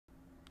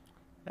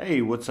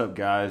Hey, what's up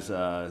guys?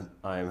 I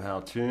am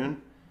Howtoon,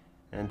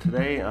 and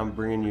today I'm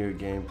bringing you a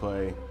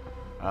gameplay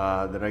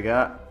that I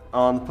got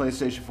on the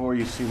PlayStation 4.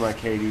 You see my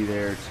KD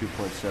there,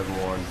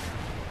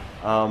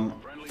 2.71.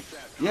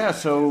 Yeah,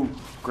 so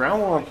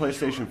Ground War on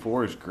PlayStation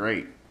 4 is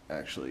great,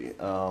 actually.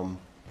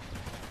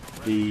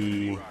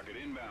 The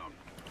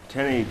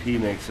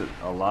 1080p makes it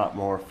a lot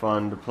more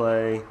fun to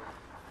play.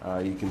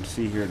 You can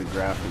see here the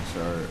graphics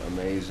are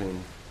amazing.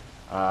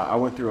 I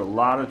went through a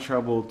lot of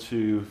trouble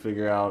to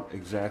figure out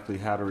exactly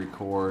how to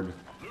record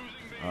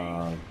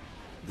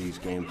these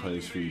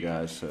gameplays for you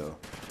guys, so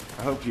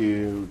I hope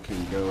you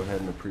can go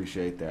ahead and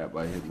appreciate that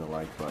by hitting the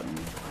like button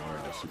or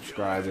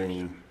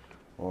subscribing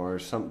or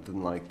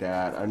something like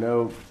that. I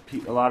know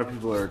a lot of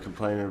people are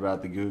complaining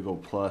about the Google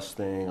Plus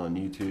thing on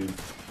YouTube,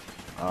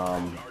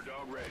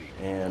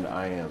 and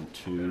I am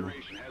too,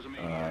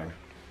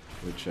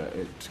 which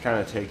it's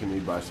kind of taken me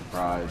by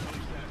surprise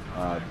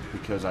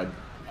because I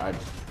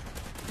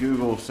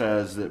Google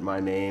says that my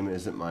name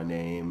isn't my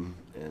name,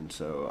 and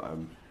so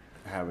I'm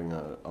having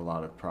a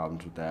lot of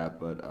problems with that.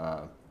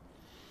 But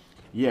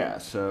yeah,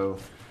 so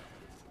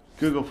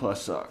Google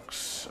Plus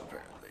sucks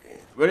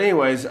apparently. But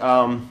anyways,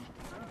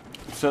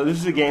 so this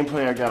is a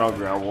gameplay I got on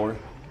Ground War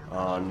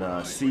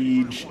on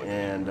Siege,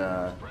 and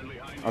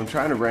I'm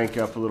trying to rank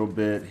up a little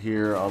bit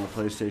here on the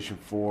PlayStation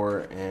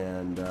 4,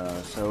 and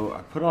so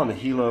I put on the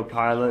Helo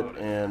pilot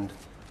and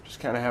just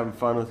kind of having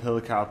fun with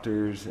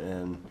helicopters,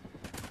 and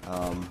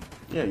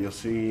yeah, you'll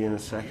see in a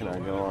second I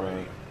go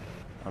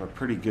on a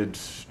pretty good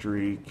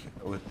streak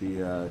with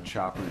the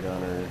chopper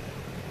gunner.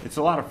 It's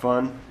a lot of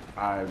fun.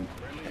 I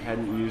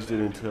hadn't used it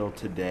until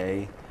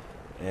today,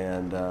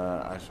 and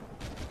I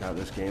got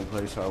this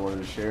gameplay, so I wanted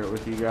to share it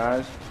with you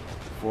guys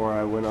before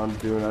I went on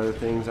doing other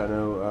things. I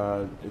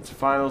know it's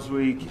finals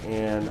week,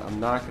 and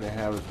I'm not going to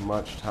have as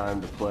much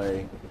time to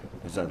play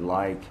as I'd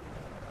like.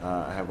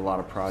 I have a lot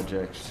of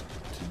projects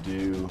to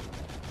do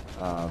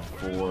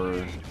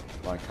for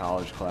my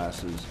college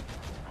classes,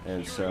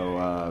 and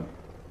so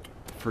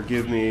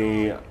forgive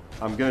me.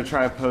 I'm gonna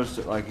try and post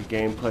it like a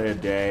gameplay a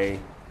day.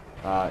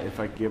 If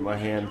I can get my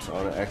hands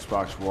on an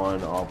Xbox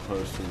One, I'll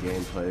post some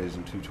gameplays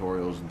and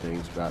tutorials and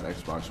things about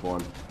Xbox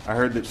One. I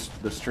heard that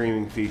the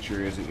streaming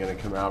feature isn't going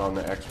to come out on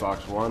the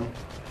Xbox One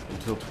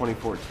until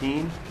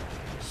 2014,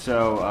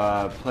 so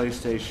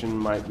PlayStation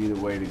might be the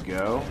way to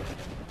go.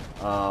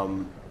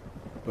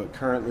 But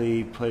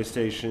currently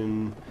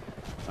PlayStation,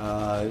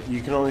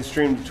 you can only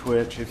stream to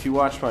Twitch. If you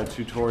watch my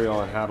tutorial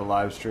on how to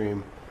live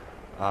stream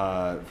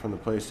from the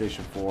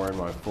PlayStation 4 and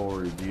my full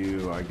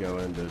review, I go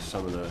into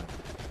some of the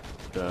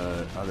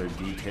other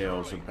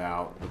details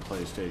about the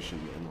PlayStation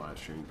and live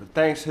stream. But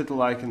thanks, hit the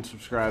like and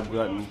subscribe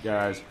button,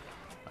 guys.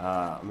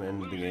 I'm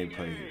ending the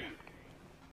gameplay here.